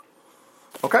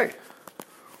Okay,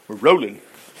 we're rolling.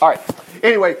 All right.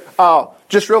 Anyway,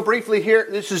 just real briefly here,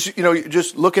 this is,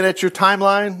 just looking at your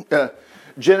timeline,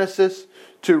 Genesis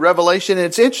to Revelation. And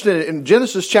it's interesting, in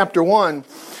Genesis chapter 1,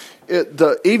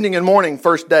 the evening and morning,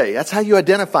 first day. That's how you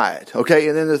identify it, okay?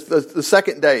 And then the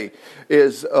second day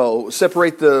is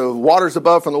separate the waters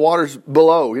above from the waters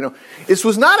below. This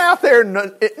was not out there. No,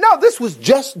 this was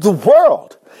just the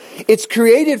world. It's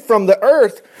created from the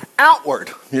earth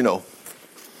outward,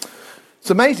 It's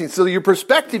amazing. So your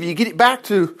perspective, you get it back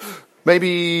to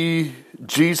maybe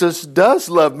Jesus does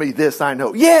love me, this I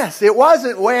know. Yes, it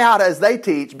wasn't way out as they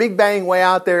teach, Big Bang way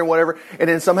out there and whatever, and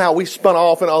then somehow we spun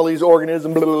off in all these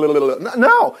organisms. Blah, blah, blah, blah.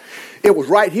 No, it was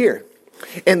right here.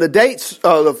 And the dates,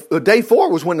 the day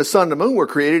 4 was when the sun and the moon were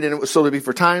created, and it was so to be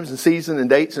for times and season and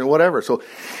dates and whatever. So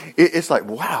it's like,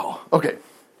 wow. Okay.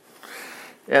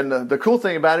 And the cool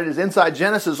thing about it is inside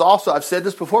Genesis also, I've said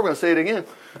this before, I'm going to say it again.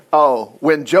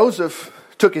 When Joseph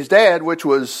took his dad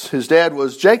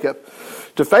was Jacob,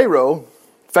 to Pharaoh,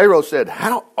 Pharaoh said,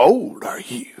 "How old are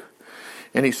you?"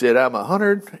 And he said, "I'm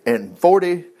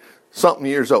 140 something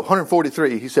years old,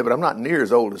 143. He said, "But I'm not near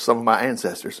as old as some of my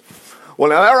ancestors."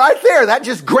 Well, now right there, that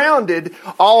just grounded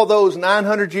all those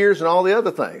 900 years and all the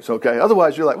other things, okay?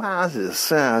 Otherwise, you're like, well,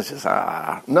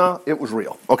 no, it was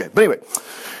real. Okay, but anyway.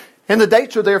 And the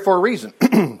dates are there for a reason,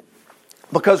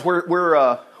 because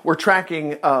we're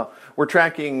tracking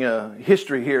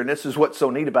history here, and this is what's so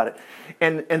neat about it.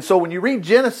 And so when you read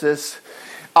Genesis,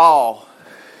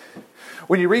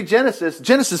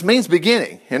 Genesis means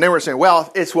beginning, and they were saying,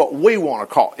 well, it's what we want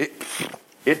to call it.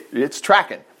 It's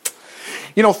tracking.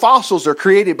 Fossils are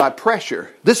created by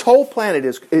pressure. This whole planet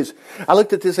is. I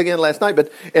looked at this again last night,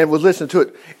 and was listening to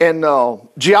it. And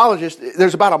geologists,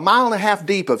 there's about 1.5 miles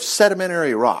deep of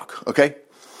sedimentary rock. Okay,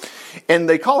 and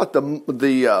they call it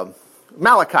the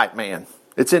Malachite Man.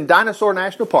 It's in Dinosaur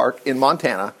National Park in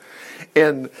Montana,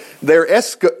 and they're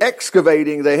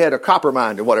excavating. They had a copper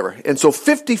mine or whatever, and so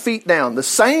 50 feet down, the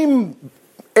same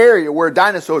area where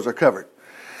dinosaurs are covered.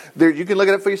 There, you can look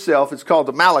it up for yourself. It's called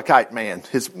the Malachite Man.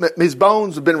 His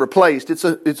bones have been replaced.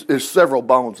 There's several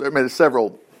bones. I mean,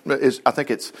 I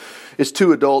think it's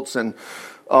 2 adults and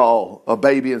a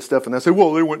baby and stuff. And they say,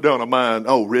 well, they went down a mine.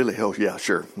 Oh, really? Oh, yeah,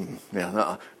 sure.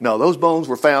 Yeah, no, those bones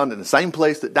were found in the same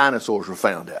place that dinosaurs were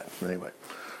found at. Anyway,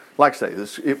 like I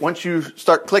say, once you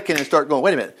start clicking and start going,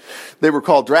 wait a minute, they were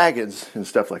called dragons and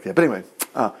stuff like that. But anyway,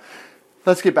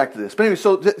 let's get back to this. But anyway,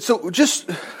 so just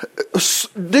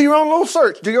do your own little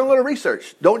search. Do your own little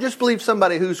research. Don't just believe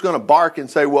somebody who's going to bark and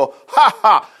say, well, ha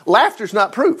ha. Laughter's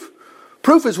not proof.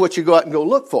 Proof is what you go out and go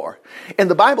look for. And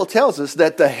the Bible tells us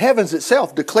that the heavens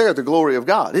itself declare the glory of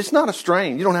God. It's not a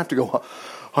strain. You don't have to go,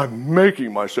 I'm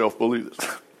making myself believe this.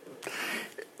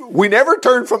 We never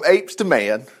turn from apes to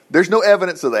man. There's no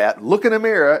evidence of that. Look in a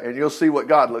mirror and you'll see what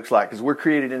God looks like, because we're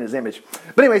created in His image.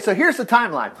 But anyway, so here's the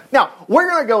timeline. Now, we're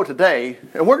going to go today,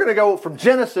 and we're going to go from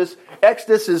Genesis.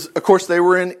 Exodus is, of course, they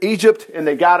were in Egypt and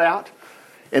they got out.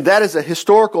 And that is a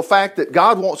historical fact that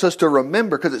God wants us to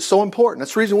remember, because it's so important.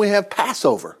 That's the reason we have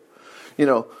Passover.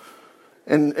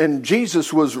 And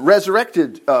Jesus was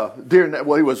resurrected during that.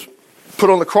 Well, He was put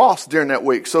on the cross during that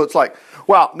week. So it's like,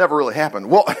 well, never really happened.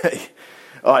 Well,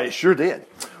 it sure did.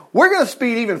 We're going to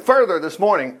speed even further this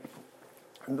morning.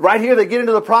 Right here, they get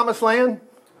into the promised land.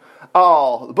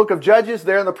 The book of Judges,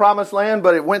 they're in the promised land,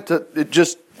 but it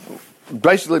just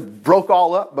basically broke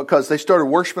all up because they started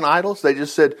worshiping idols. They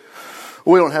just said,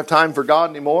 we don't have time for God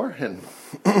anymore. And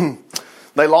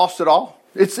they lost it all.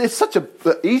 It's such an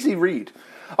easy read.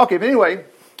 Okay, but anyway,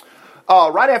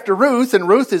 right after Ruth, and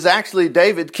Ruth is actually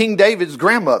King David's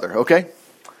grandmother, okay?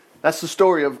 That's the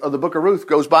story of the book of Ruth.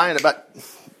 Goes by in about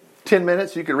 10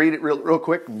 minutes. You can read it real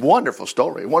quick. Wonderful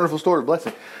story of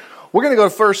blessing. We're going to go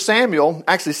to 1 Samuel,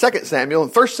 actually 2 Samuel,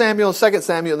 and 1 Samuel and 2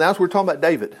 Samuel. Now we're talking about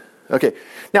David. Okay.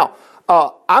 Now,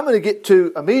 I'm going to get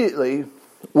to immediately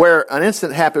where an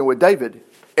incident happened with David,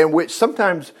 in which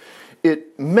sometimes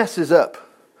it messes up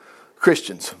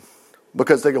Christians,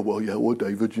 because they go, well,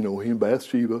 David, he and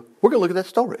Bathsheba. We're going to look at that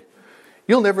story.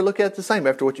 You'll never look at it the same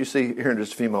after what you see here in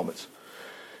just a few moments.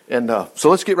 And so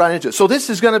let's get right into it. So this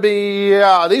is going to be,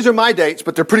 these are my dates,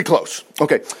 but they're pretty close.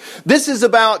 Okay. This is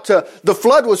about, the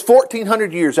flood was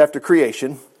 1,400 years after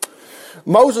creation.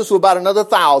 Moses was about another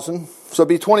 1,000. So it'd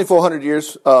be 2,400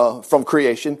 years from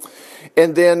creation.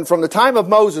 And then from the time of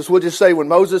Moses, we'll just say when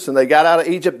Moses and they got out of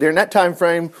Egypt, during that time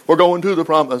frame, we're going to the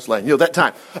promised land. That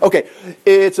time. Okay.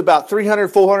 It's about 300,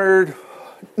 400,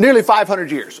 nearly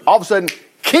 500 years. All of a sudden,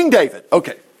 King David.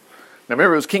 Okay. Now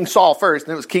remember, it was King Saul first,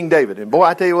 and it was King David. And boy,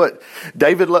 I tell you what,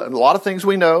 David, a lot of things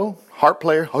we know, harp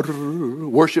player,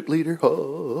 worship leader.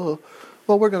 Well,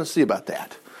 we're going to see about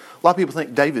that. A lot of people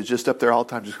think David's just up there all the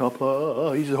time, just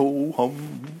he's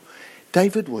home.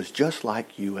 David was just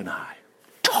like you and I.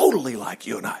 Totally like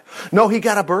you and I. No, he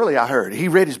got up early, I heard. He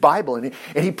read his Bible and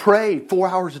he prayed 4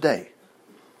 hours a day.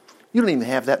 You don't even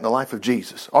have that in the life of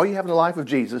Jesus. All you have in the life of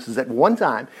Jesus is that one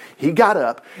time he got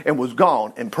up and was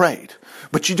gone and prayed.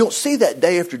 But you don't see that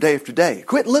day after day after day.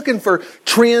 Quit looking for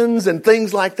trends and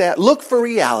things like that. Look for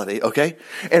reality, okay?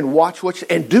 And watch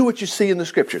and do what you see in the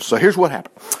Scriptures. So here's what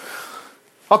happened.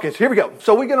 Okay, so here we go.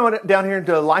 So we get on down here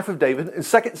into the life of David in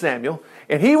 2 Samuel.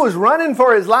 And he was running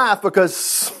for his life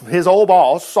because his old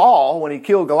boss, Saul, when he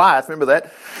killed Goliath, remember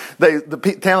that? The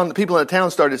people in the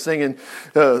town started singing,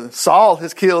 Saul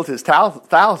has killed his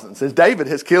thousands, as David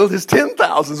has killed his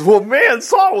 10,000s. Well, man,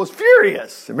 Saul was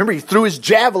furious. Remember, he threw his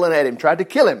javelin at him, tried to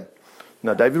kill him.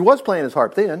 Now, David was playing his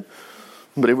harp then,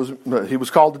 but he was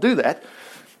called to do that.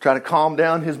 Try to calm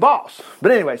down his boss.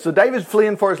 But anyway, so David's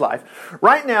fleeing for his life.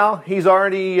 Right now, he's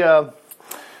already, Saul,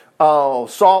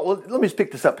 well, let me just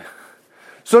pick this up.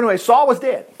 So anyway, Saul was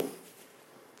dead.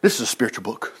 This is a spiritual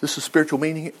book. This is spiritual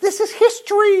meaning. This is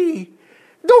history.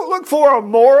 Don't look for a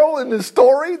moral in the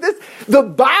story. The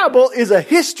Bible is a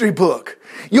history book.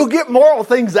 You'll get moral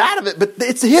things out of it, but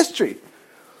it's history.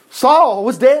 Saul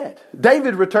was dead.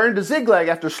 David returned to Ziklag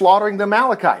after slaughtering the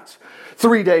Amalekites.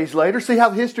 3 days later, see how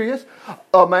the history is?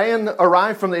 A man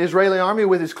arrived from the Israeli army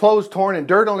with his clothes torn and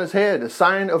dirt on his head, a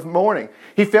sign of mourning.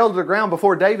 He fell to the ground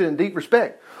before David in deep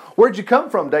respect. Where'd you come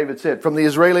from, David said? From the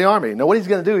Israeli army. Now what he's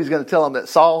going to do, he's going to tell him that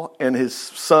Saul and his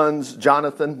sons,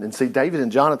 Jonathan, and see, David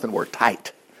and Jonathan were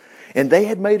tight. And they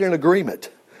had made an agreement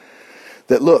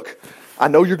that, look, I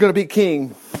know you're going to be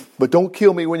king, but don't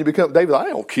kill me when you become David. I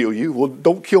don't kill you. Well,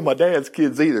 don't kill my dad's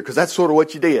kids either, because that's sort of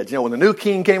what you did. You know, when the new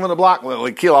king came on the block, well,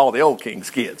 we kill all the old king's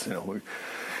kids. You know,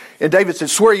 and David said,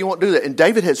 "Swear you won't do that." And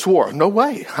David had swore, "No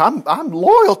way. I'm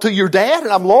loyal to your dad,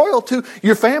 and I'm loyal to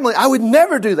your family. I would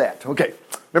never do that." Okay.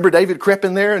 Remember David crept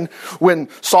in there, and when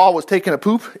Saul was taking a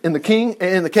poop in the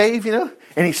cave, you know,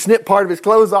 and he snipped part of his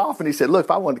clothes off, and he said, "Look,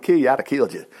 if I wanted to kill you, I'd have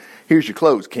killed you. Here's your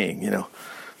clothes, king." You know,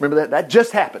 remember that? That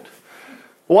just happened.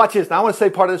 Watch this. Now, I want to say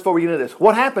part of this before we get into this.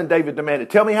 What happened, David demanded.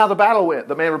 Tell me how the battle went.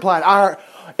 The man replied, our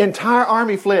entire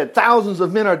army fled. Thousands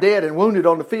of men are dead and wounded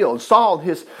on the field. Saul and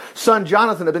his son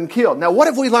Jonathan have been killed. Now, what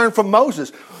have we learned from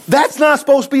Moses? That's not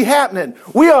supposed to be happening.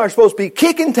 We are supposed to be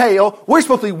kicking tail. We're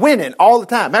supposed to be winning all the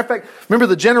time. Matter of fact, remember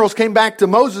the generals came back to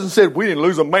Moses and said, "We didn't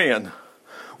lose a man.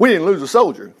 We didn't lose a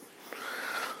soldier."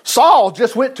 Saul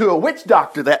just went to a witch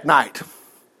doctor that night.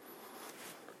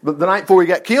 But the night before he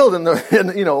got killed, you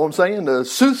know what I'm saying, the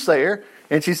soothsayer,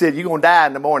 and she said, "You're going to die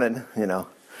in the morning," you know.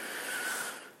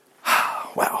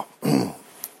 Wow.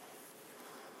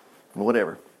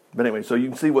 Whatever. But anyway, so you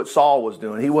can see what Saul was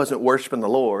doing. He wasn't worshiping the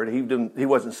Lord. He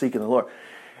wasn't seeking the Lord.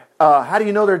 How do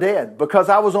you know they're dead? Because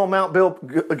I was on Mount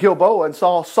Gilboa and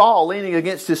saw Saul leaning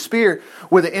against his spear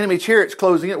with the enemy chariots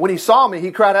closing in. When he saw me, he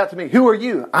cried out to me, "Who are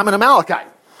you?" "I'm an Amalekite."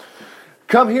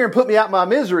 "Come here and put me out of my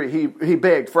misery," he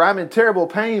begged, "for I'm in terrible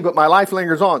pain, but my life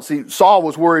lingers on." See, Saul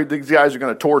was worried these guys are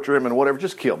going to torture him and whatever.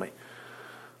 Just kill me.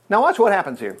 Now watch what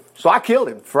happens here. So I killed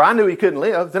him, for I knew he couldn't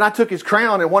live. Then I took his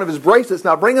crown and one of his bracelets,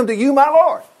 and I bring them to you, my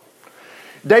Lord.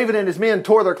 David and his men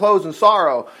tore their clothes in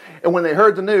sorrow, and when they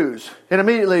heard the news, and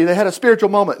immediately they had a spiritual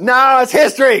moment. No, it's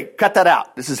history. Cut that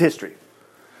out. This is history.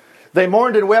 They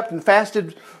mourned and wept and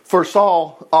fasted for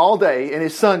Saul all day, and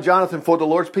his son Jonathan for the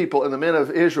Lord's people and the men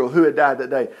of Israel who had died that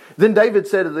day. Then David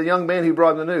said to the young man who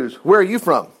brought him the news, "Where are you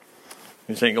from?"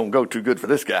 This ain't going to go too good for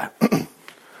this guy. Because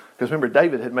remember,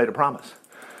 David had made a promise.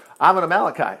 "I'm an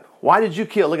Amalekite." "Why did you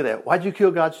kill?" Look at that. "Why did you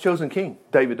kill God's chosen king?"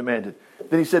 David demanded.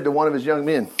 Then he said to one of his young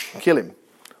men, "Kill him."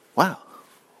 Wow.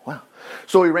 Wow.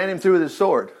 So he ran him through with his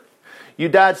sword. "You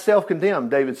died self-condemned,"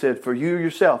 David said, "for you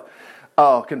yourself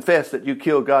confess that you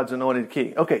killed God's anointed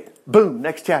king." Okay, boom,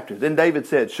 next chapter. Then David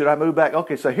said, "Should I move back?"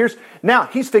 Okay, so now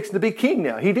he's fixing to be king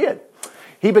now. He did.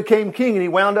 He became king, and he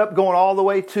wound up going all the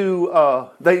way to,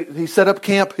 he set up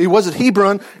camp. He was at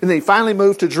Hebron, and then he finally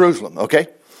moved to Jerusalem, okay?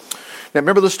 Now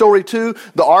remember the story too?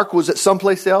 The ark was at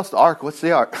someplace else. The ark, what's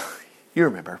the ark? You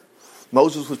remember.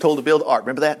 Moses was told to build the ark.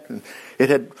 Remember that? And it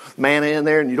had manna in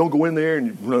there, and you don't go in there,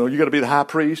 and you got to be the high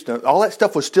priest. All that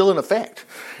stuff was still in effect.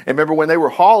 And remember when they were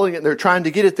hauling it and they were trying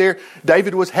to get it there,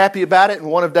 David was happy about it, and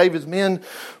one of David's men,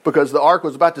 because the ark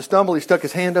was about to stumble, he stuck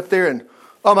his hand up there, and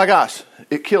oh my gosh,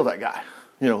 it killed that guy.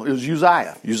 You know, it was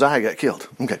Uzziah. Uzziah got killed.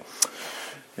 Okay.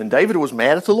 And David was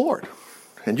mad at the Lord.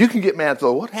 And you can get mad at the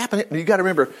Lord. What happened? You got to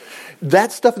remember,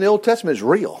 that stuff in the Old Testament is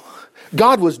real.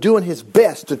 God was doing his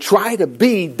best to try to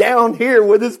be down here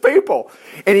with his people.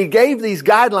 And he gave these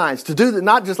guidelines to do that,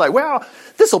 not just like, well,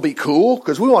 this will be cool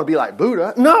because we want to be like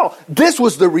Buddha. No, this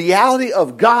was the reality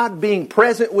of God being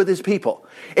present with his people.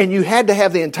 And you had to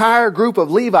have the entire group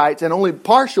of Levites, and only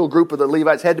partial group of the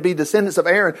Levites had to be descendants of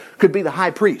Aaron, could be the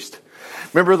high priest.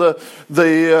 Remember every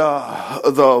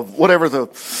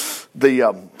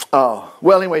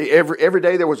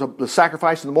day there was the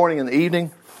sacrifice in the morning and the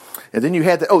evening. And then you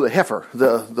had the heifer,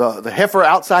 the heifer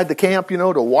outside the camp,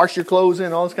 to wash your clothes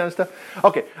in, all this kind of stuff.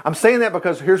 Okay, I'm saying that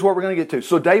because here's what we're going to get to.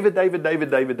 So David,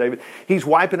 he's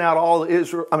wiping out all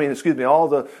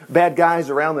the bad guys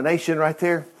around the nation right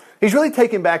there. He's really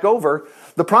taking back over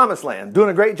the promised land, doing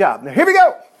a great job. Now here we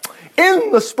go.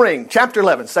 In the spring, chapter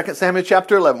 11, 2 Samuel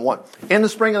chapter 11, 1. In the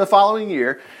spring of the following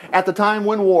year, at the time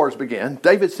when wars began,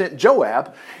 David sent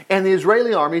Joab and the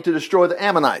Israeli army to destroy the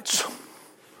Ammonites.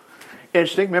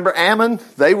 Interesting. Remember Ammon?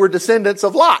 They were descendants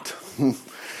of Lot.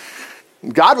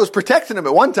 God was protecting them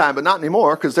at one time, but not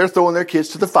anymore, because they're throwing their kids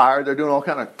to the fire. They're doing all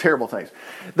kind of terrible things.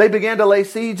 They began to lay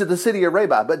siege to the city of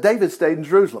Rabbah, but David stayed in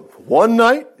Jerusalem. One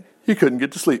night, he couldn't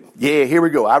get to sleep. Yeah, here we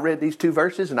go. I read these 2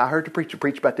 verses, and I heard the preacher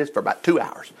preach about this for about 2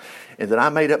 hours. And then I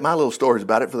made up my little stories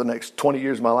about it for the next 20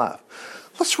 years of my life.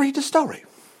 Let's read the story.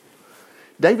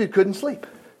 David couldn't sleep.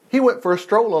 He went for a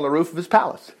stroll on the roof of his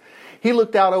palace. He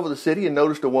looked out over the city and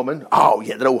noticed a woman. Oh,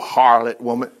 yeah, that old harlot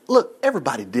woman. Look,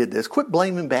 everybody did this. Quit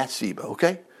blaming Bathsheba,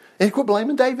 okay? And quit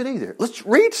blaming David either. Let's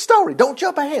read the story. Don't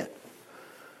jump ahead.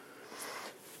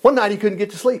 One night he couldn't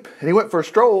get to sleep, and he went for a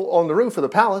stroll on the roof of the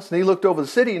palace, and he looked over the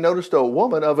city and noticed a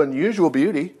woman of unusual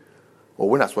beauty. Well,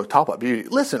 we're not supposed to talk about beauty.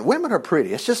 Listen, women are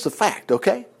pretty. It's just a fact,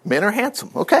 okay? Men are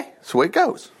handsome, okay? That's the way it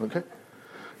goes, okay?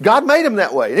 God made them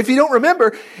that way. And if you don't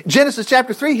remember, Genesis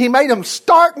chapter 3, he made them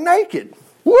stark naked.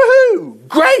 Woohoo!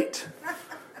 Great!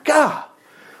 God.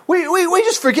 We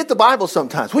just forget the Bible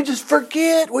sometimes. We just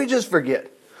forget.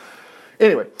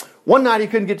 Anyway, one night he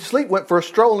couldn't get to sleep, went for a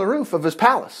stroll on the roof of his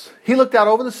palace. He looked out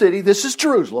over the city. This is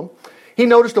Jerusalem. He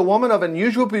noticed a woman of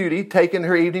unusual beauty taking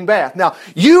her evening bath. Now,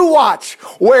 you watch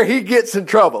where he gets in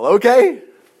trouble, okay?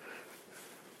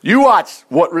 You watch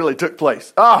what really took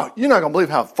place. Oh, you're not going to believe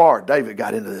how far David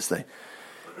got into this thing.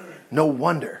 No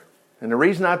wonder. And the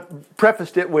reason I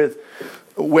prefaced it with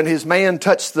when his man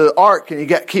touched the ark and he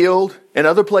got killed, and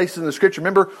other places in the scripture.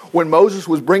 Remember when Moses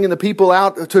was bringing the people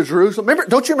out to Jerusalem?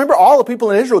 Don't you remember all the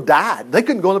people in Israel died? They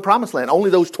couldn't go in the promised land. Only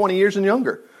those 20 years and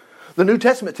younger. The New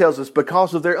Testament tells us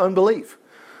because of their unbelief.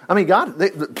 I mean, God,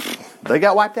 they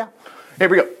got wiped out. Here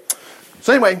we go.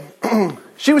 So anyway,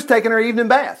 she was taking her evening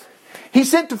bath. He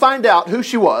sent to find out who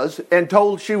she was and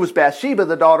told she was Bathsheba,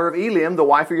 the daughter of Eliam, the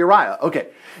wife of Uriah. Okay.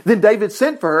 Then David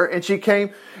sent for her and she came.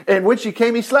 And when she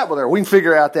came, he slept with her. We can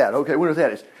figure out that. Okay, we know what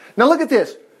that is. Now look at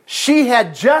this. She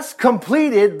had just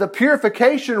completed the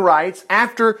purification rites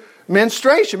after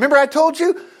menstruation. Remember I told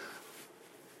you?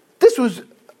 This was,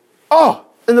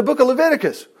 in the book of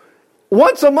Leviticus.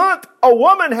 Once a month, a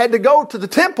woman had to go to the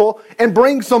temple and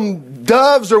bring some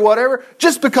doves or whatever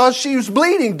just because she was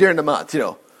bleeding during the month,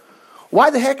 Why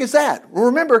the heck is that? Well,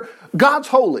 remember, God's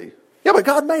holy. Yeah, but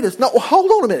God made us. No, hold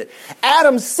on a minute.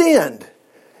 Adam sinned.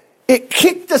 It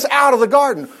kicked us out of the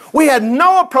garden. We had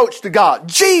no approach to God.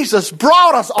 Jesus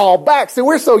brought us all back. See,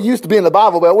 we're so used to being in the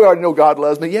Bible Belt, we already know God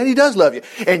loves me. Yeah, He does love you.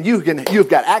 And you've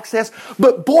got access.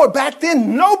 But boy, back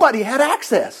then, nobody had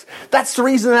access. That's the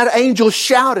reason that angel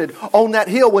shouted on that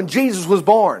hill when Jesus was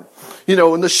born.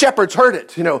 And the shepherds heard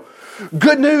it.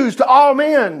 Good news to all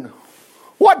men.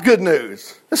 What good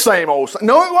news? The same old.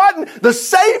 No, it wasn't. The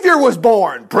Savior was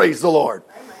born. Praise the Lord.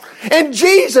 And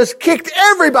Jesus kicked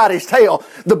everybody's tail.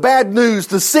 The bad news,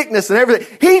 the sickness and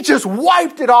everything. He just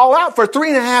wiped it all out for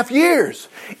 3.5 years.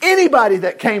 Anybody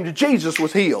that came to Jesus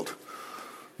was healed.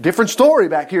 Different story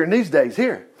back here in these days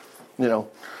here.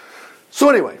 So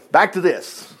anyway, back to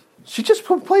this. She just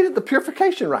completed the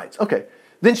purification rites. Okay.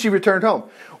 Then she returned home.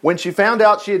 When she found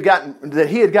out he had gotten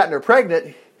her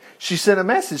pregnant, she sent a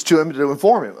message to him to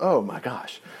inform him. Oh my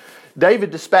gosh. David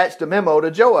dispatched a memo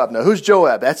to Joab. Now who's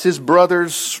Joab? That's his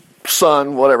brother's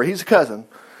son, whatever. He's a cousin.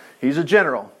 He's a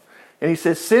general. And he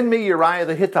says, send me Uriah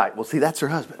the Hittite. Well, see, that's her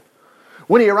husband.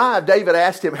 When he arrived, David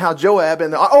asked him how Joab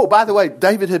by the way,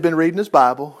 David had been reading his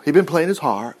Bible. He'd been playing his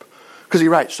harp because he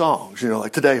writes songs,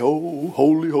 like today, oh,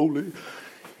 holy, holy.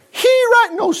 He ain't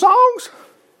writing no songs.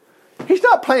 He's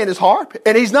not playing his harp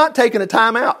and he's not taking a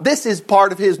time out. This is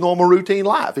part of his normal routine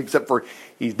life, except for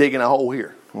he's digging a hole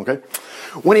here. Okay.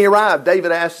 When he arrived,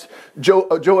 David asked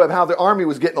Joab how the army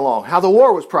was getting along, how the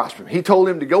war was prospering. He told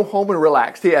him to go home and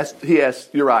relax. He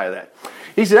asked Uriah that.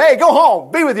 He said, hey, go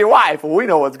home, be with your wife. Well, we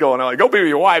know what's going on. Go be with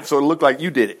your wife so it'll look like you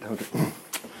did it. Okay.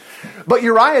 But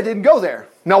Uriah didn't go there.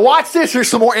 Now watch this. Here's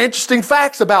some more interesting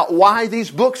facts about why these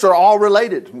books are all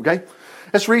related. Okay,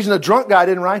 that's the reason a drunk guy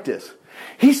didn't write this.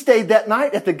 He stayed that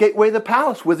night at the gateway of the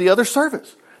palace with the other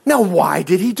servants. Now why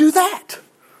did he do that?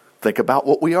 Think about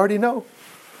what we already know.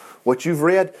 What you've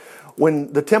read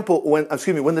when the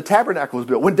tabernacle was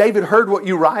built. When David heard what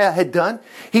Uriah had done,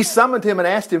 he summoned him and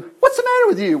asked him, "What's the matter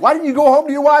with you? Why didn't you go home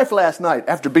to your wife last night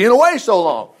after being away so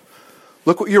long?"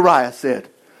 Look what Uriah said.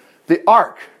 "The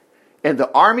ark and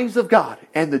the armies of God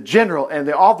and the general and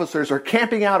the officers are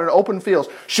camping out in open fields.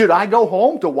 Should I go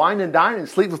home to wine and dine and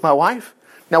sleep with my wife?"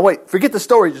 Now wait, forget the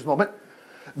story just a moment.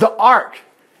 The ark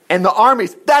and the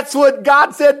armies, that's what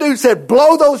God said do. He said,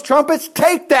 blow those trumpets,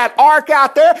 take that ark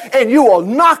out there, and you will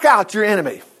knock out your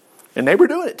enemy. And they were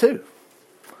doing it too.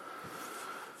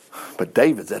 But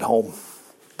David's at home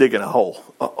digging a hole.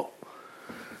 Uh-oh.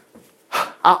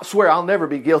 I swear I'll never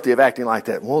be guilty of acting like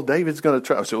that. Well, David's going to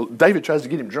try. So David tries to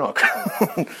get him drunk.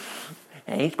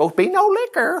 Ain't supposed to be no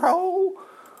liquor. Oh.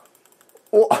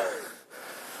 Well,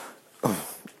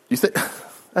 you think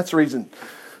that's the reason.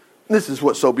 This is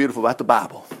what's so beautiful about the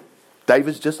Bible.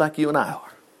 David's just like you and I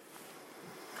are.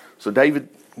 So David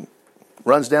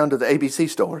runs down to the ABC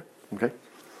store. Okay.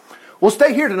 "Well,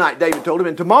 stay here tonight," David told him,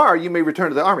 "and tomorrow you may return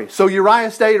to the army." So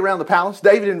Uriah stayed around the palace.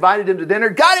 David invited him to dinner,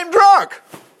 got him drunk.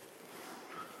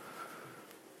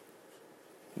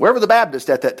 Where were the Baptists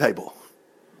at that table?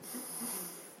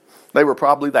 They were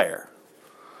probably there.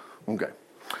 Okay.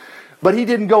 But he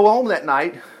didn't go home that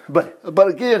night. But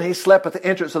again, he slept at the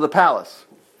entrance of the palace.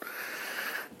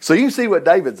 So you can see what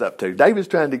David's up to. David's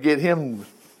trying to get him,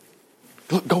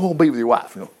 "Look, go home and be with your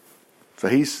wife." You know? So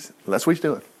that's what he's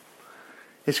doing.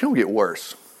 It's going to get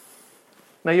worse.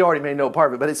 Now you already may know part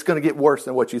of it, but it's going to get worse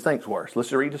than what you think's worse. Let's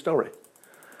just read the story.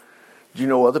 Do you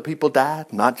know other people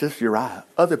died? Not just Uriah.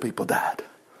 Other people died.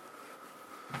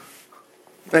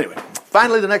 Anyway,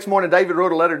 finally the next morning David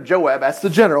wrote a letter to Joab, that's the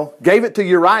general, gave it to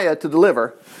Uriah to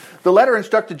deliver. The letter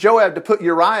instructed Joab to put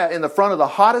Uriah in the front of the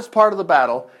hottest part of the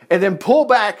battle and then pull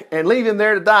back and leave him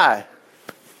there to die.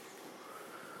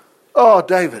 Oh,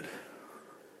 David.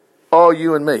 Oh,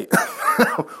 you and me.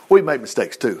 We made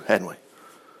mistakes too, hadn't we?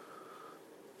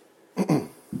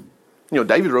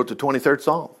 David wrote the 23rd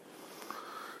Psalm.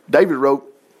 David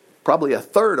wrote probably a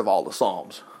third of all the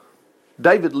Psalms.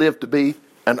 David lived to be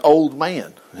an old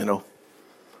man,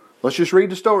 Let's just read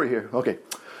the story here. Okay.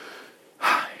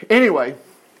 Anyway,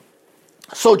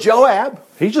 so Joab,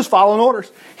 he's just following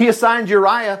orders. He assigned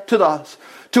Uriah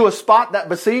to a spot that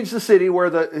besieged the city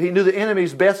where he knew the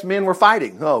enemy's best men were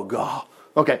fighting. Oh, God.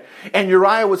 Okay. And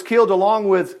Uriah was killed along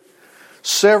with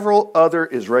several other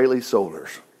Israeli soldiers.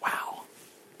 Wow.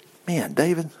 Man,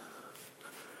 David.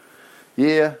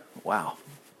 Yeah. Wow.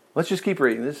 Let's just keep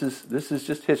reading. This is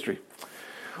just history.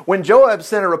 When Joab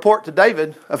sent a report to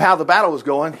David of how the battle was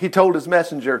going, he told his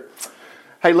messenger,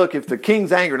 "Hey, look, if the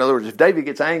king's angry, in other words, if David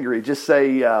gets angry, just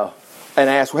say and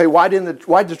ask, hey, why did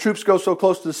the troops go so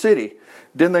close to the city?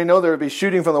 Didn't they know there would be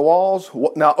shooting from the walls?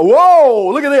 Now,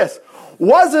 whoa, look at this.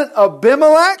 Wasn't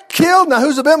Abimelech killed?" Now,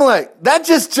 who's Abimelech? That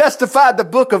just justified the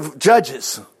book of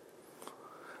Judges.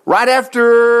 Right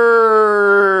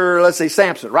after, let's say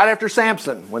Samson. Right after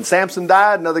Samson. When Samson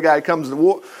died, another guy comes to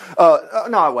war.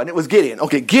 No, it wasn't. It was Gideon.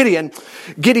 Okay, Gideon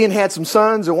had some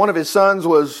sons, and one of his sons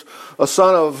was a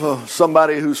son of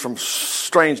somebody who's from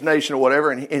strange nation or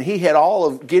whatever, and he had all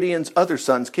of Gideon's other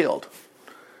sons killed.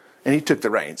 And he took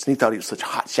the reins, and he thought he was such a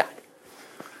hot shot.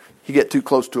 He got too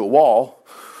close to a wall,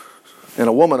 and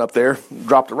a woman up there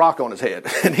dropped a rock on his head.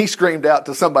 And he screamed out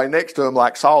to somebody next to him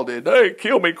like Saul did, "Hey,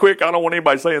 kill me quick. I don't want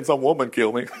anybody saying some woman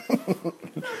killed me."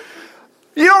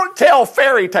 You don't tell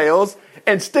fairy tales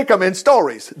and stick them in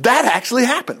stories. That actually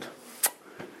happened.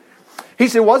 He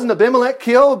said, "Wasn't Abimelech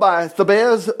killed at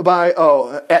Thebez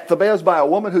by a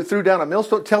woman who threw down a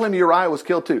millstone? Tell him Uriah was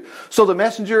killed too." So the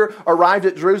messenger arrived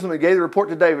at Jerusalem and gave the report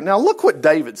to David. Now look what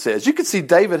David says. You can see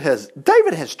David has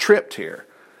tripped here.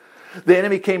 "The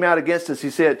enemy came out against us," he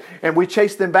said, "and we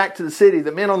chased them back to the city.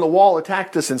 The men on the wall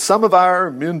attacked us, and some of our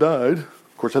men died."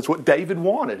 Of course, that's what David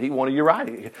wanted. He wanted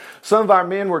Uriah. "Some of our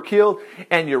men were killed,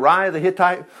 and Uriah the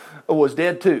Hittite was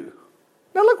dead too."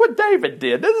 Now look what David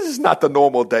did. This is not the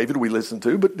normal David we listen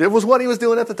to, but it was what he was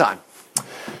doing at the time.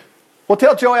 "Well,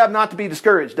 tell Joab not to be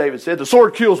discouraged," David said. "The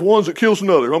sword kills one, it kills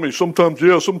another. I mean, sometimes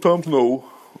yes, sometimes no.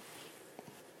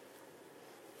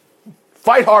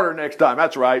 Fight harder next time,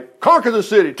 that's right. Conquer the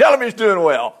city. Tell him he's doing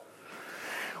well."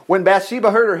 When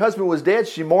Bathsheba heard her husband was dead,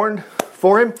 she mourned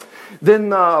for him. Then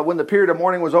when the period of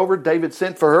mourning was over, David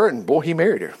sent for her, and boy, he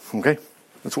married her. Okay,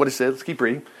 that's what it says. Let's keep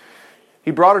reading. He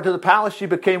brought her to the palace. She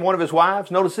became one of his wives.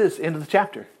 Notice this, end of the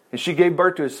chapter. and she gave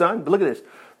birth to his son. But look at this.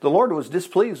 The Lord was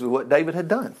displeased with what David had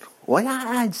done. Well,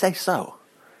 I'd say so.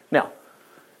 Now,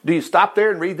 do you stop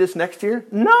there and read this next year?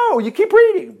 No, you keep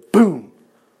reading. Boom.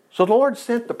 So the Lord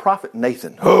sent the prophet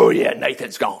Nathan. Oh, yeah,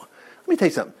 Nathan's gone. Let me tell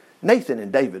you something. Nathan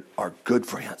and David are good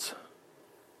friends.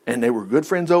 And they were good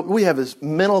friends. We have this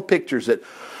mental pictures that,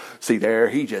 see there,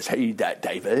 he that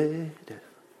David. Do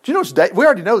you notice, we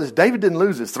already know this, David didn't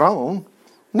lose his throne.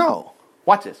 No.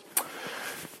 Watch this.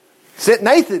 Sent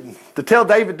Nathan to tell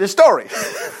David this story.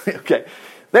 Okay.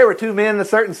 There were two men in a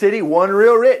certain city, one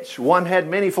real rich. One had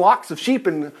many flocks of sheep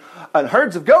and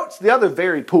herds of goats. The other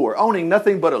very poor, owning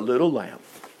nothing but a little lamb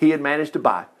he had managed to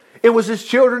buy. It was his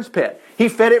children's pet. He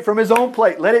fed it from his own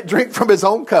plate, let it drink from his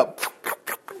own cup.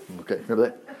 Okay,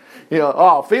 remember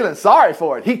that? Feeling sorry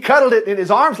for it. He cuddled it in his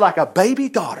arms like a baby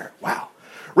daughter. Wow.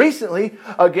 Recently,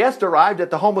 a guest arrived at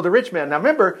the home of the rich man. Now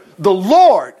remember, the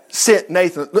Lord sent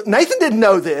Nathan. Nathan didn't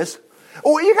know this.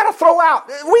 Oh, you got to throw out.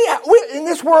 We in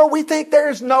this world, we think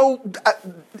there's no.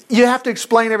 You have to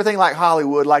explain everything like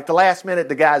Hollywood. Like the last minute,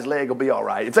 the guy's leg will be all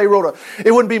right. If they wrote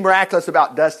it wouldn't be miraculous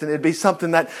about Dustin. It'd be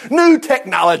something that new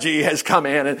technology has come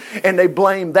in, and they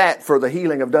blame that for the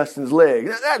healing of Dustin's leg.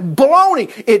 That's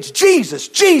baloney. It's Jesus.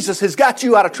 Jesus has got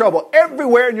you out of trouble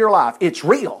everywhere in your life. It's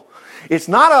real. It's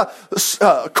not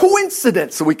a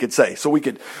coincidence, we could say, so we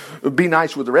could be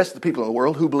nice with the rest of the people in the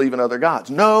world who believe in other gods.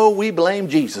 No, we blame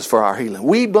Jesus for our healing.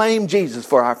 We blame Jesus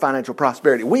for our financial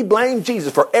prosperity. We blame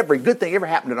Jesus for every good thing ever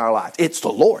happened in our lives. It's the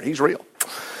Lord. He's real.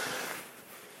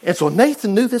 And so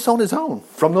Nathan knew this on his own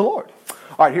from the Lord.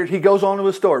 All right, here he goes on to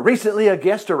his story. Recently, a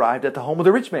guest arrived at the home of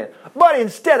the rich man. But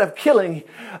instead of killing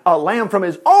a lamb from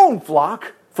his own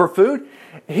flock for food,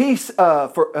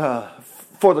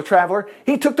 for the traveler,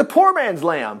 he took the poor man's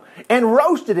lamb and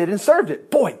roasted it and served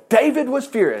it. Boy, David was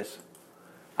furious.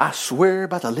 I swear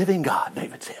by the living God,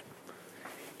 David said,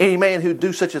 any man who'd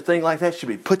do such a thing like that should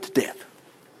be put to death.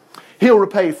 He'll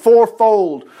repay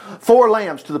fourfold 4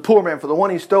 lambs to the poor man for the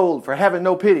one he stole for having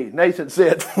no pity. Nathan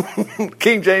said,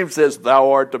 King James says,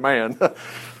 thou art the man.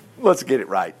 Let's get it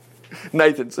right.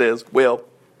 Nathan says, well,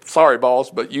 sorry, boss,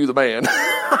 but you the man.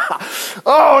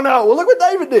 Oh, no. Well, look what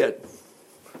David did.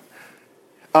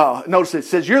 Notice it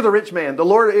says, you're the rich man. The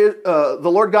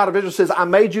Lord God of Israel says, I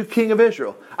made you king of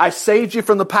Israel. I saved you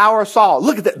from the power of Saul.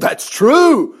 Look at that. That's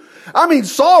true. I mean,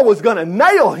 Saul was going to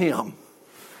nail him.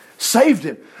 Saved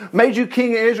him. Made you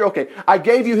king of Israel. Okay. I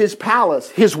gave you his palace,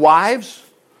 his wives.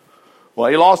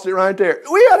 Well, he lost it right there.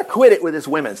 We got to quit it with this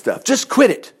women stuff. Just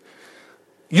quit it.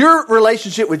 Your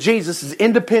relationship with Jesus is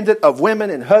independent of women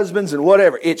and husbands and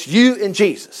whatever. It's you and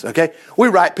Jesus, okay? We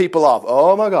write people off.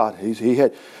 Oh, my God. He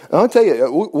had... I'll tell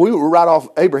you, we were right off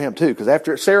Abraham, too, because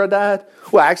after Sarah died...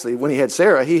 Well, actually, when he had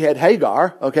Sarah, he had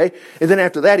Hagar, okay? And then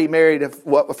after that, he married... I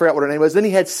forgot what her name was. Then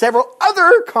he had several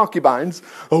other concubines.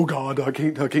 Oh, God, I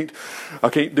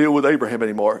can't deal with Abraham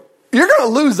anymore. You're going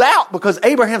to lose out because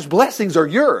Abraham's blessings are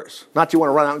yours. Not you want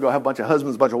to run out and go have a bunch of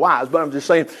husbands, a bunch of wives, but I'm just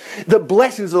saying the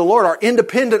blessings of the Lord are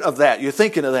independent of that. You're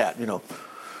thinking of that,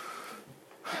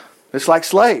 It's like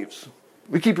slaves.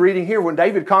 We keep reading here, when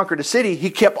David conquered a city, he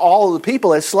kept all of the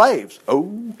people as slaves.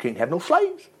 Oh, can't have no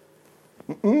slaves.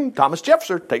 Thomas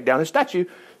Jefferson, take down his statue.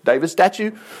 David's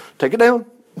statue, take it down.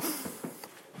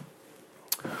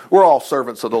 We're all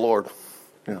servants of the Lord.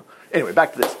 Anyway,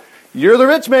 back to this. You're the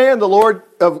rich man, the Lord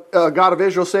of God of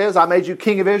Israel says. I made you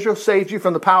king of Israel, saved you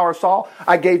from the power of Saul.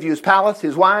 I gave you his palace,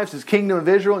 his wives, his kingdom of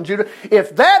Israel and Judah.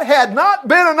 If that had not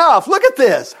been enough, look at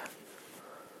this.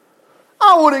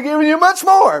 I would have given you much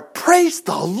more. Praise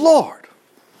the Lord.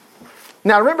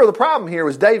 Now remember, the problem here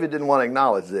was David didn't want to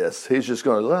acknowledge this. He's just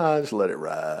going to just let it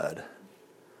ride.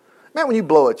 Man, when you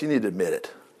blow it, you need to admit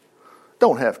it.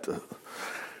 Don't have to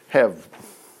have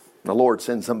the Lord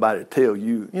send somebody to tell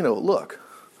you, look.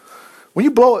 When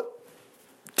you blow it,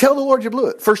 tell the Lord you blew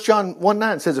it. 1 John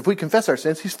 1:9 says if we confess our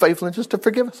sins, he's faithful and just to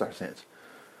forgive us our sins.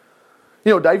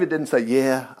 David didn't say,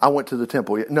 yeah, I went to the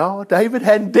temple. No, David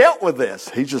hadn't dealt with this.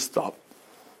 He just thought,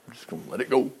 I'm just going to let it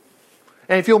go.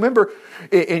 And if you'll remember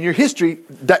in your history,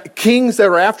 kings that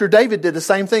were after David did the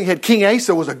same thing. You had King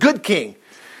Asa was a good king.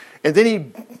 And then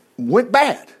he went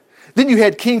bad. Then you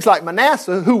had kings like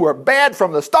Manasseh who were bad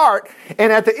from the start.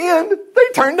 And at the end, they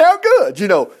turned out good.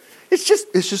 It's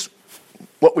just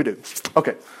what we do.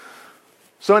 Okay.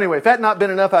 So anyway, if that had not been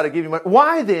enough, I'd have given you money.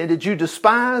 Why then did you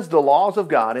despise the laws of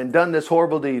God and done this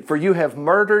horrible deed? For you have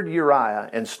murdered Uriah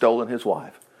and stolen his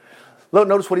wife. Look,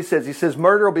 notice what he says. He says,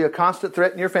 murder will be a constant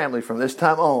threat in your family from this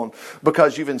time on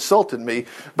because you've insulted me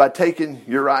by taking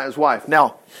Uriah's wife.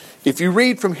 Now, if you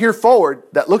read from here forward,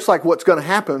 that looks like what's going to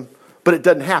happen, but it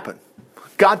doesn't happen.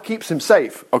 God keeps him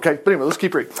safe. Okay, but anyway, let's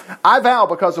keep reading. I vow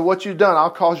because of what you've done,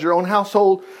 I'll cause your own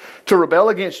household to rebel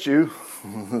against you.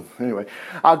 Anyway,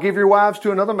 I'll give your wives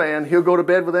to another man. He'll go to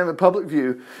bed with them in public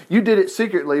view. You did it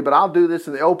secretly, but I'll do this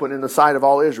in the open in the sight of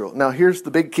all Israel. Now, here's the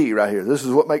big key right here. This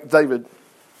is what makes David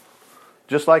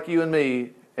just like you and me,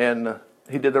 and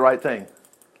he did the right thing.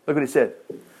 Look what he said.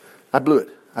 I blew it.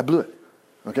 I blew it.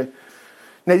 Okay?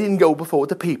 Now, he didn't go before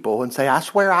the people and say, I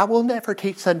swear I will never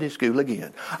teach Sunday school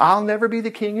again. I'll never be the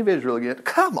king of Israel again.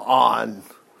 Come on.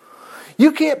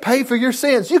 You can't pay for your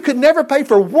sins. You could never pay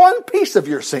for one piece of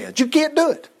your sins. You can't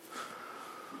do it.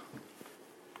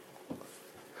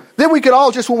 Then we could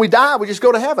all just, when we die, we just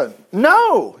go to heaven.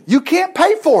 No, you can't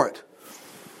pay for it.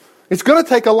 It's going to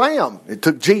take a lamb. It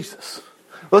took Jesus.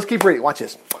 Let's keep reading. Watch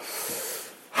this.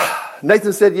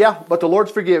 Nathan said, yeah, but the Lord's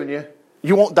forgiven you.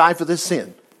 You won't die for this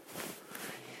sin.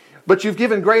 But you've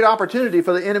given great opportunity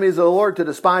for the enemies of the Lord to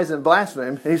despise and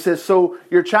blaspheme. And he says, so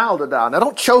your child will die. Now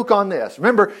don't choke on this.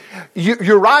 Remember,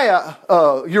 Uriah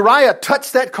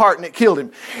touched that cart and it killed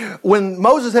him. When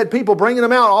Moses had people bringing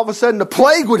him out, all of a sudden the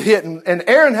plague would hit and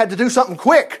Aaron had to do something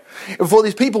quick before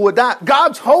these people would die.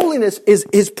 God's holiness,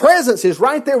 his presence is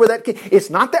right there with that king. It's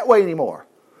not that way anymore,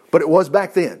 but it was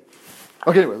back then.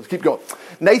 Okay, anyway, let's keep going.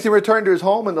 Nathan returned to his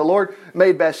home, and the Lord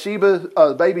made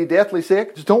Bathsheba, baby, deathly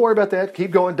sick. Just don't worry about that. Keep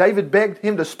going. David begged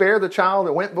him to spare the child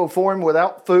and went before him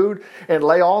without food and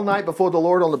lay all night before the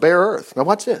Lord on the bare earth. Now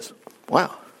watch this.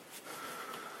 Wow.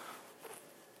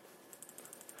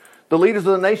 The leaders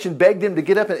of the nation begged him to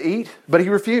get up and eat, but he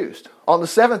refused. On the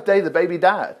seventh day, the baby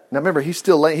died. Now remember, he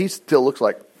still looks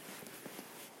like,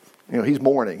 he's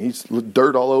mourning. He's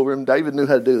dirt all over him. David knew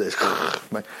how to do this.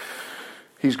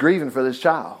 He's grieving for this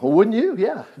child. Well, wouldn't you?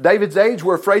 Yeah. David's age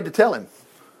were afraid to tell him.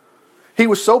 He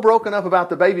was so broken up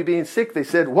about the baby being sick, they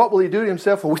said, what will he do to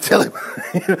himself when we tell him?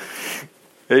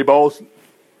 Hey, boss,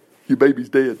 your baby's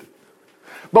dead.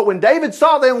 But when David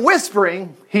saw them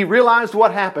whispering, he realized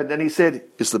what happened. And he said,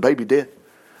 is the baby dead?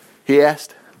 He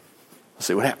asked. Let's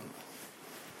see what happened.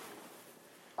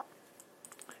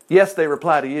 Yes, they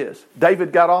replied, he is.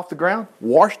 David got off the ground,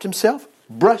 washed himself,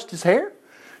 brushed his hair,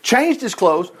 changed his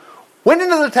clothes, went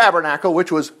into the tabernacle,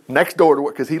 which was next door to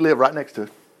it, because he lived right next to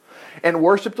it, and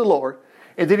worshipped the Lord.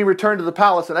 And then he returned to the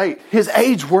palace and ate. His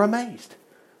aides were amazed.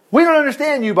 We don't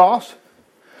understand you, boss.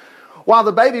 While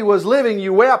the baby was living,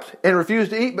 you wept and refused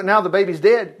to eat, but now the baby's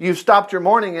dead. You've stopped your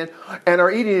mourning and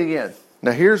are eating again.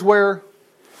 Now here's where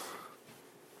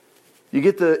you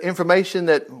get the information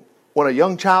that when a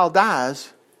young child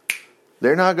dies,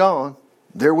 they're not gone.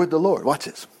 They're with the Lord. Watch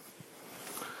this.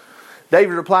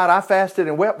 David replied, I fasted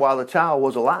and wept while the child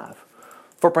was alive.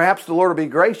 For perhaps the Lord will be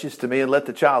gracious to me and let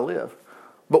the child live.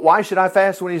 But why should I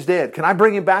fast when he's dead? Can I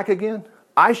bring him back again?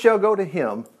 I shall go to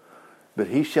him, but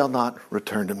he shall not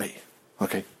return to me.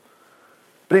 Okay.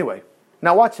 But anyway,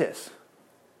 now watch this.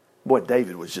 Boy,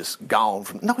 David was just gone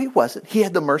from... No, he wasn't. He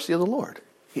had the mercy of the Lord.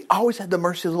 He always had the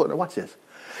mercy of the Lord. Now watch this.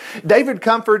 David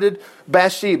comforted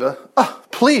Bathsheba. Oh,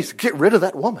 please get rid of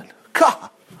that woman. God.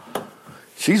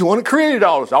 She's the one that created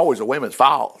all this. It's always a women's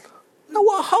fault. No,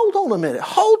 well, hold on a minute.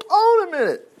 Hold on a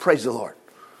minute. Praise the Lord.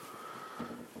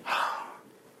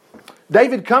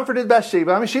 David comforted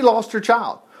Bathsheba. She lost her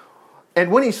child.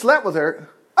 And when he slept with her,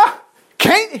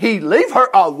 can't he leave her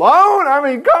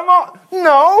alone? Come on.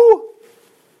 No.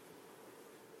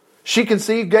 She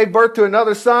conceived, gave birth to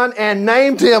another son, and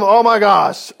named him, oh my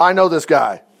gosh, I know this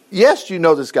guy. Yes, you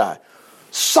know this guy.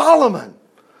 Solomon.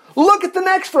 Look at the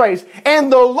next phrase.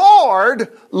 And the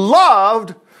Lord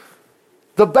loved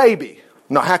the baby.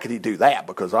 Now, how could he do that?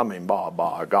 Because,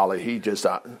 golly, he just...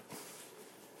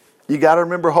 you got to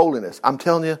remember holiness. I'm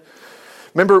telling you.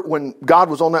 Remember when God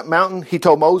was on that mountain, he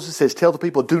told Moses, says, tell the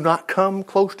people, do not come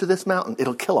close to this mountain.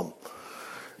 It'll kill them.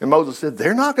 And Moses said,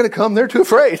 they're not going to come. They're too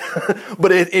afraid.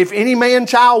 But if any man,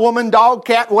 child, woman, dog,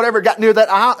 cat, whatever, got near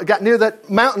that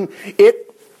mountain,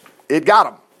 it got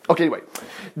them. Okay, anyway.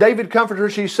 David comforted her.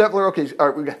 She slept with her. Okay, all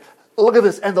right, look at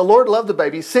this. And the Lord loved the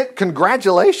baby. Sent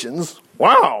congratulations.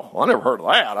 Wow, I never heard of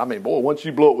that. Boy, once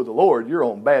you blow it with the Lord, you're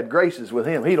on bad graces with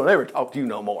him. He don't ever talk to you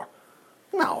no more.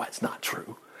 No, that's not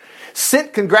true.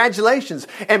 Sent congratulations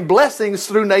and blessings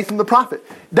through Nathan the prophet.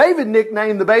 David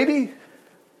nicknamed the baby.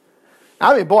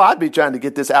 I'd be trying to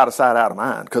get this out of sight, out of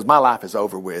mind, because my life is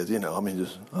over with,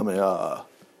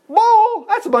 Whoa,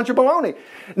 that's a bunch of baloney.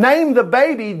 Named the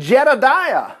baby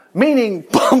Jedediah, meaning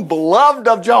beloved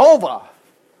of Jehovah.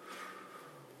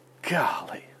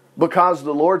 Golly, because of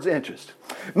the Lord's interest.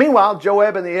 Meanwhile,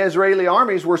 Joab and the Israeli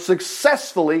armies were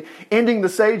successfully ending the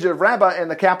siege of Rabbah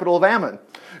and the capital of Ammon.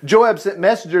 Joab sent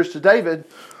messengers to David.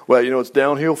 Well, it's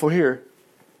downhill from here.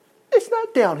 It's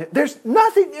not downhill. There's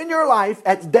nothing in your life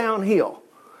that's downhill.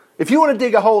 If you want to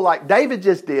dig a hole like David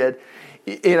just did,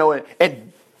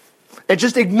 and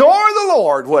just ignore the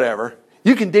Lord, whatever,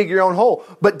 you can dig your own hole.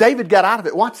 But David got out of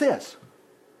it. Watch this.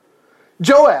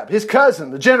 Joab, his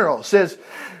cousin, the general, says,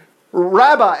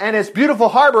 Rabbah and its beautiful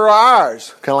harbor are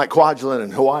ours. Kind of like Kwajalein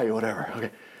in Hawaii or whatever.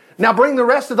 Okay. Now bring the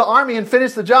rest of the army and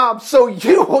finish the job so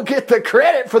you will get the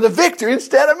credit for the victory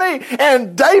instead of me.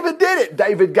 And David did it.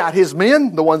 David got his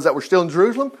men, the ones that were still in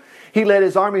Jerusalem. He led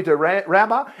his army to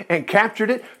Rabbah and captured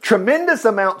it. Tremendous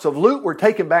amounts of loot were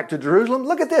taken back to Jerusalem.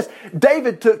 Look at this.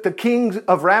 David took the king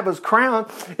of Rabbah's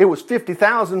crown. It was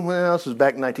 50,000. Well, this was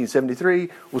back in 1973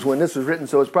 was when this was written.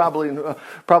 So it's probably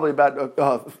about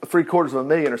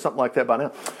 $750,000 or something like that by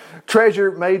now. Treasure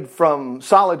made from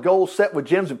solid gold set with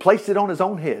gems and placed it on his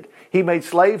own head. He made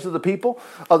slaves of the people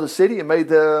of the city and made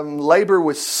them labor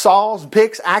with saws,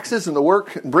 picks, axes, and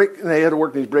they had to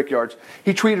work in these brickyards.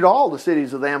 He treated all the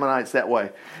cities of the Ammonites that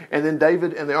way. And then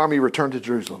David and the army returned to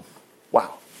Jerusalem.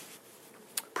 Wow.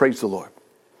 Praise the Lord.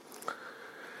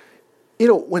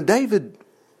 When David,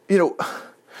 you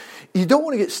don't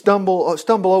want to get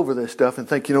stumble over this stuff and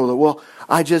think,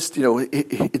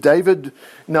 David,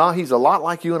 no, he's a lot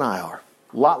like you and I are.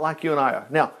 A lot like you and I are.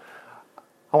 Now,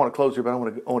 I want to close here, but I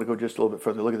want to go just a little bit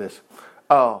further. Look at this.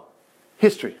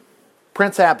 History.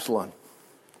 Prince Absalom.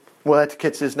 We'll have to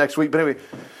catch this next week. But anyway,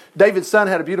 David's son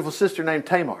had a beautiful sister named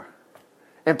Tamar.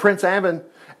 And Prince Ammon,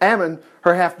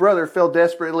 her half-brother, fell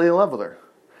desperately in love with her.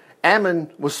 Ammon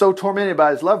was so tormented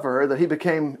by his love for her that he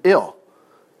became ill.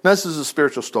 Now, this is a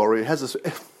spiritual story. There's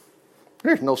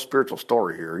no spiritual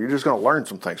story here. You're just going to learn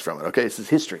some things from it. Okay, this is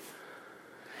history.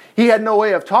 He had no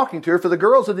way of talking to her, for the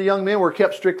girls and the young men were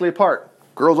kept strictly apart.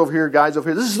 Girls over here, guys over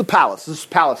here. This is the palace. This is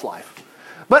palace life.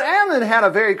 But Ammon had a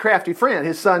very crafty friend,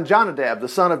 his son Jonadab, the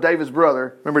son of David's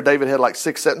brother. Remember, David had like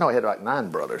he had like 9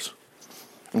 brothers.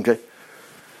 Okay.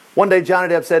 One day,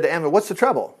 Jonadab said to Ammon, "What's the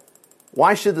trouble?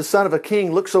 Why should the son of a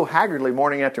king look so haggardly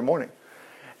morning after morning?"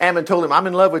 Ammon told him, "I'm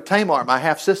in love with Tamar, my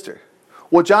half-sister."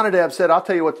 Well, Jonadab said, "I'll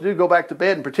tell you what to do. Go back to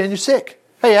bed and pretend you're sick.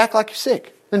 Hey, act like you're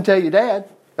sick. Then tell your dad,"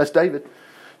 that's David,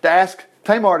 "to ask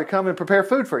Tamar to come and prepare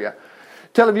food for you.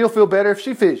 Tell him you'll feel better if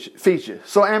she feeds you."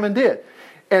 So Ammon did.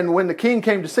 And when the king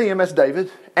came to see him, that's David,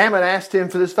 Ammon asked him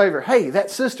for this favor. "Hey, that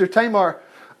sister Tamar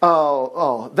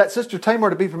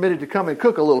to be permitted to come and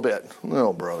cook a little bit."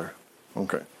 Oh, brother.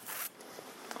 Okay.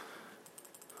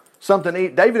 Something to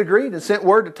eat. David agreed and sent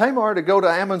word to Tamar to go to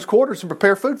Ammon's quarters and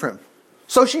prepare food for him.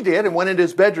 So she did and went into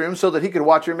his bedroom so that he could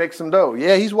watch her make some dough.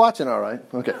 Yeah, he's watching all right.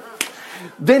 Okay.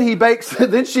 Then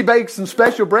she baked some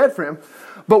special bread for him.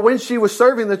 But when she was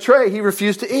serving the tray, he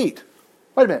refused to eat.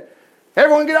 Wait a minute.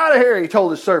 "Everyone get out of here," he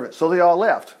told his servants. So they all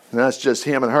left. And that's just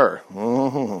him and her.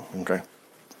 Okay.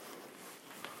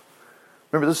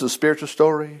 Remember, this is a spiritual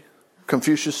story.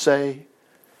 Confucius say,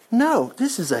 no,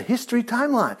 this is a history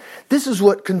timeline. This is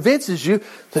what convinces you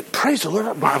that, praise the Lord,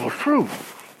 that Bible's true.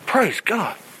 Praise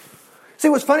God. See,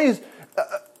 what's funny is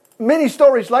many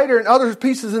stories later in other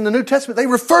pieces in the New Testament, they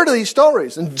refer to these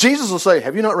stories. And Jesus will say,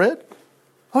 "Have you not read?"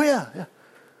 "Oh, yeah.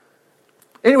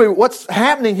 Anyway, what's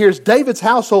happening here is David's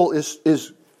household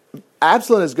is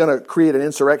Absalom is going to create an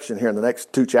insurrection here in the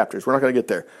next 2 chapters. We're not going to get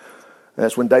there. And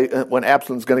that's when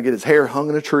Absalom's going to get his hair hung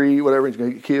in a tree, whatever, he's going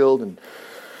to get killed. And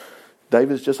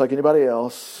David's just like anybody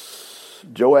else.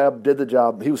 Joab did the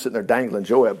job. He was sitting there dangling.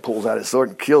 Joab pulls out his sword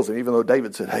and kills him, even though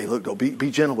David said, "Hey, look,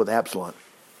 be gentle with Absalom."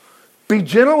 Be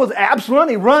gentle with Absalom?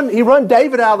 He run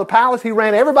David out of the palace. He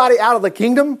ran everybody out of the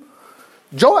kingdom.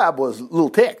 Joab was a little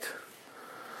ticked.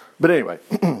 But anyway,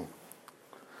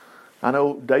 I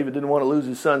know David didn't want to lose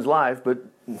his son's life, but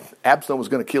Absalom was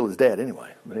going to kill his dad anyway.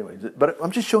 But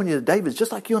I'm just showing you that David's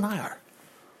just like you and I are.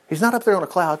 He's not up there on a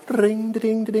cloud. Ding,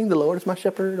 ding, ding, the Lord is my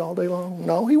shepherd all day long.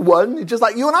 No, he wasn't. He's just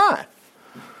like you and I.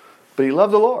 But he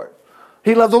loved the Lord.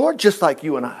 He loved the Lord just like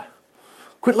you and I.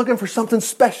 Quit looking for something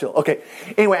special. Okay.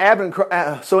 Anyway,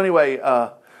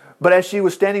 but as she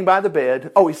was standing by the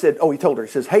bed, he told her, he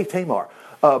says, "Hey, Tamar,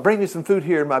 bring me some food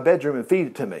here in my bedroom and feed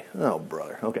it to me." Oh,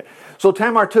 brother. Okay. So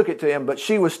Tamar took it to him, but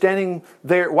she was standing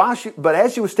there but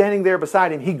as she was standing there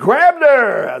beside him, he grabbed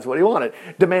her. That's what he wanted.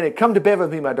 Demanded, "Come to bed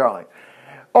with me, my darling."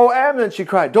 "Oh, Amnon," she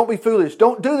cried, "don't be foolish.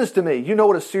 Don't do this to me. You know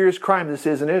what a serious crime this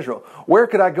is in Israel. Where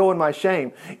could I go in my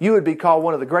shame? You would be called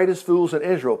one of the greatest fools in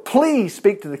Israel. Please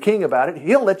speak to the king about it.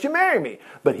 He'll let you marry me."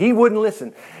 But he wouldn't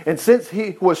listen. And since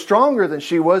he was stronger than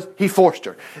she was, he forced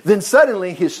her. Then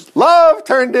suddenly his love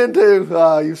turned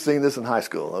into, you've seen this in high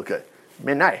school. Okay.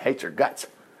 Midnight hates her guts.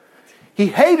 He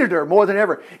hated her more than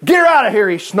ever. "Get her out of here,"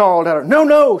 he snarled at her. "No,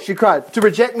 no," she cried. "To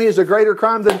reject me is a greater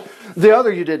crime than the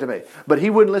other you did to me." But he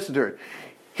wouldn't listen to her.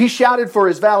 He shouted for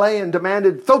his valet and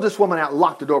demanded, throw this woman out and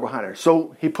lock the door behind her.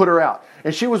 So he put her out.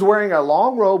 And she was wearing a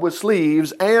long robe with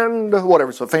sleeves and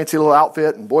whatever, so a fancy little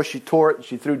outfit. And boy, she tore it and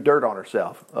she threw dirt on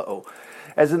herself. Uh-oh.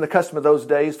 As in the custom of those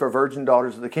days for virgin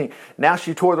daughters of the king. Now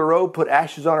she tore the robe, put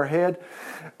ashes on her head,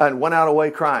 and went out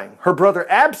away crying. Her brother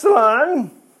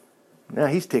Absalom, now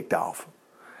he's ticked off.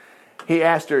 He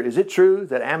asked her, is it true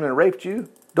that Amnon raped you?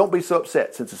 Don't be so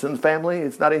upset. Since it's in the family,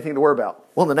 it's not anything to worry about.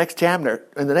 Well, in the next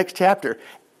chapter,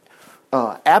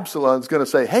 Absalom's going to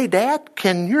say, hey, Dad,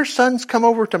 can your sons come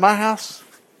over to my house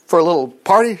for a little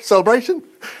party celebration?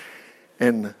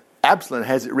 And Absalom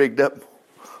has it rigged up.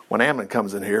 When Amnon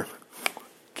comes in here,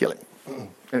 kill him.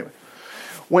 Anyway,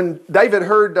 when David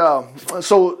heard,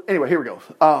 here we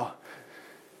go.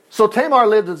 So Tamar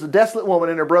lived as a desolate woman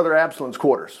in her brother Absalom's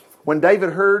quarters. When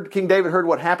King David heard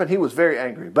what happened, he was very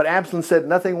angry. But Absalom said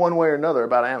nothing one way or another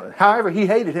about Amnon. However, he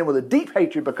hated him with a deep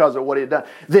hatred because of what he had done.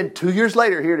 Then 2 years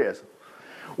later, here it is.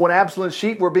 When Absalom's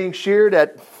sheep were being sheared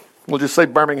at, we'll just say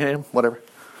Birmingham, whatever.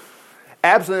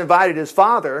 Absalom invited his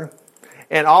father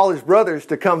and all his brothers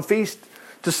to come feast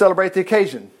to celebrate the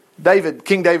occasion.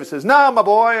 King David says, no, my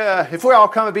boy, if we all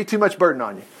come, it'd be too much burden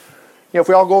on you. If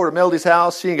we all go over to Melody's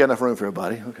house, she ain't got enough room for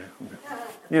everybody. Okay.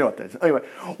 You know what that is. Anyway,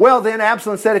 well, then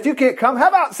Absalom said, if you can't come, how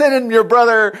about sending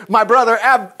my brother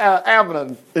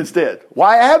Amnon instead?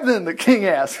 Why Amnon, the king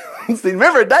asked. See,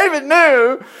 remember, David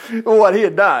knew what he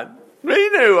had done. He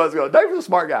knew what was going on. David was a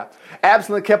smart guy.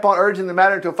 Absalom kept on urging the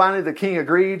matter until finally the king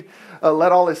agreed,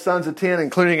 let all his sons attend,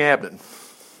 including Amnon.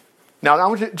 Now, I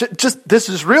want you this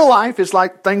is real life. It's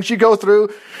like things you go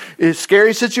through. It's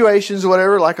scary situations,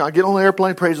 whatever. Like I get on the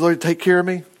airplane, praise the Lord, take care of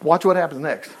me. Watch what happens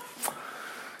next.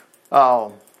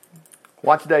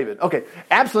 Watch David. Okay,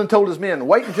 Absalom told his men,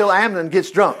 wait until Amnon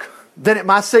gets drunk. Then at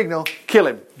my signal, kill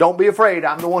him. Don't be afraid.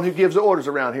 I'm the one who gives the orders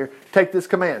around here. Take this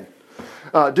command.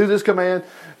 Do this command.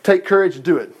 Take courage and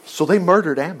do it. So they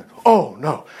murdered Amnon. Oh,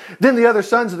 no. Then the other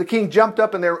sons of the king jumped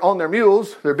up and on their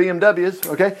mules, their BMWs,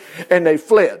 okay, and they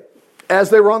fled.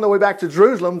 As they were on their way back to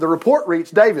Jerusalem, the report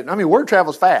reached David. I mean, word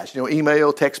travels fast.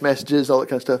 Email, text messages, all that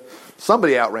kind of stuff.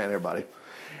 Somebody outran everybody.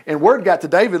 And word got to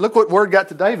David. Look what word got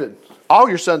to David. All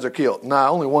your sons are killed. Nah,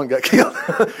 only one got killed.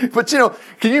 But,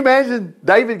 can you imagine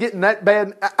David getting that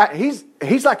bad? He's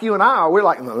like you and I are. We're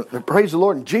like, praise the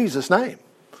Lord in Jesus' name.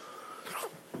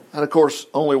 And, of course,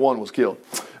 only one was killed.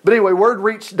 But anyway, word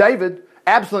reached David.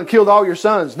 Absalom killed all your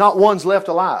sons. Not one's left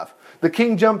alive. The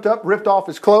king jumped up, ripped off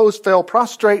his clothes, fell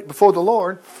prostrate before the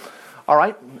Lord. All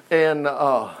right. And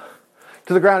to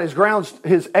the ground.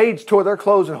 His aides tore their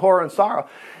clothes in horror and sorrow.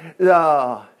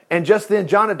 And just then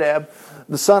Jonadab,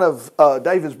 the son of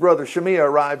David's brother Shimei,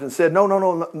 arrived and said,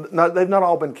 no, they've not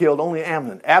all been killed, only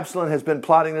Amnon. Absalom has been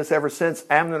plotting this ever since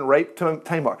Amnon raped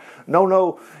Tamar.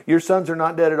 No, your sons are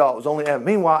not dead at all. It was only Amnon.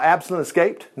 Meanwhile, Absalom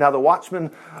escaped. Now the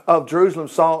watchmen of Jerusalem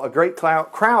saw a great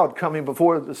crowd coming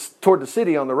toward the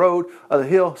city on the road of the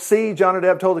hill. See,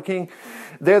 Jonadab told the king,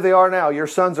 there they are now. Your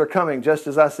sons are coming, just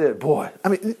as I said. Boy,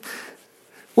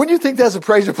 wouldn't you think that's a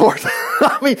praise report?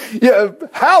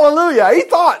 Hallelujah. He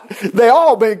thought they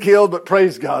all been killed, but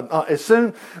praise God. As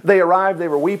soon they arrived, they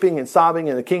were weeping and sobbing,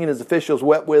 and the king and his officials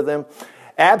wept with them.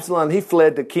 Absalom, he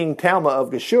fled to King Talmah of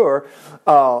Geshur,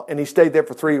 and he stayed there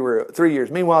for 3 years.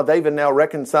 Meanwhile, David, now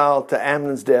reconciled to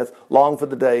Amnon's death, longed for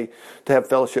the day to have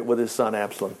fellowship with his son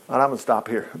Absalom. And I'm going to stop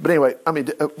here. But anyway,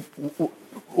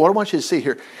 what I want you to see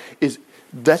here is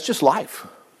that's just life.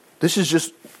 This is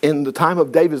just in the time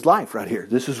of David's life right here.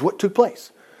 This is what took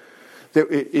place.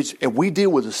 And we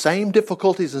deal with the same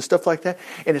difficulties and stuff like that.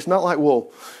 And it's not like,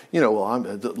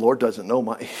 the Lord doesn't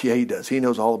know yeah, He does. He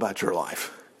knows all about your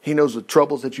life. He knows the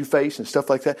troubles that you face and stuff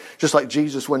like that. Just like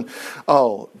Jesus when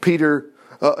Peter,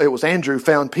 it was Andrew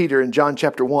found Peter in John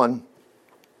chapter 1.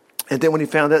 And then when he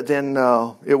found that, then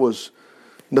it was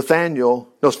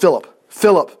Philip.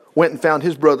 Philip went and found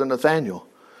his brother Nathanael.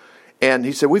 And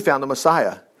he said, we found the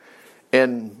Messiah.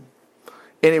 And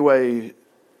anyway,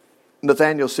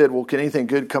 Nathanael said, well, can anything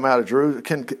good come out of Jerusalem?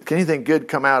 Can anything good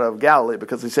come out of Galilee?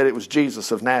 Because he said it was Jesus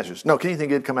of Nazareth. No, can anything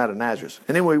good come out of Nazareth?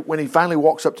 And anyway, when he finally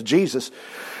walks up to Jesus,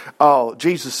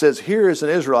 Jesus says, here is an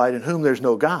Israelite in whom there's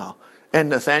no guile. And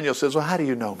Nathanael says, well, how do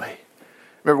you know me?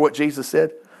 Remember what Jesus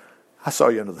said? I saw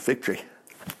you under the fig tree.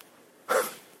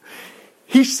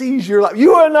 He sees your life.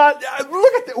 You are not,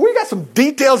 look at that. We got some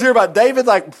details here about David.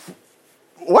 Like,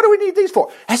 what do we need these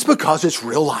for? That's because it's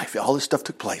real life. All this stuff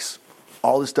took place.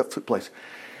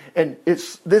 And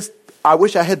it's this, I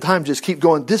wish I had time to just keep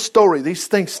going. This story, these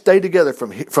things stay together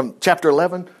from chapter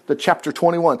 11 to chapter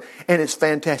 21. And it's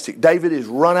fantastic. David is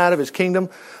run out of his kingdom,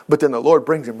 but then the Lord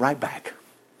brings him right back.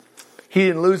 He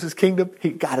didn't lose his kingdom. He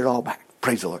got it all back.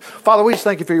 Praise the Lord. Father, we just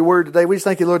thank you for your word today. We just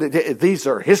thank you, Lord, that these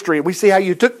are history. We see how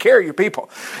you took care of your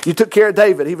people. You took care of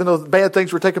David. Even though bad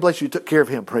things were taking place, you took care of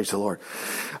him. Praise the Lord.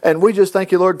 And we just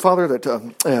thank you, Lord, Father,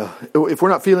 that if we're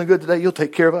not feeling good today, you'll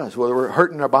take care of us. Whether we're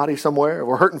hurting our body somewhere, if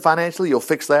we're hurting financially, you'll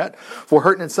fix that. If we're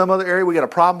hurting in some other area, we got a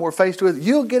problem we're faced with,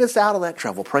 you'll get us out of that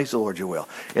trouble. Praise the Lord, you will.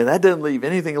 And that doesn't leave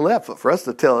anything left but for us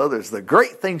to tell others the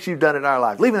great things you've done in our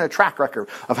lives, leaving a track record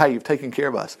of how you've taken care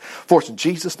of us. For us in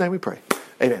Jesus' name we pray.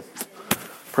 Amen.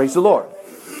 Praise the Lord.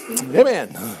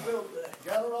 Amen.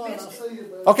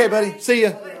 Okay, buddy. See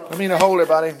you. I mean to hold it,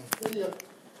 buddy.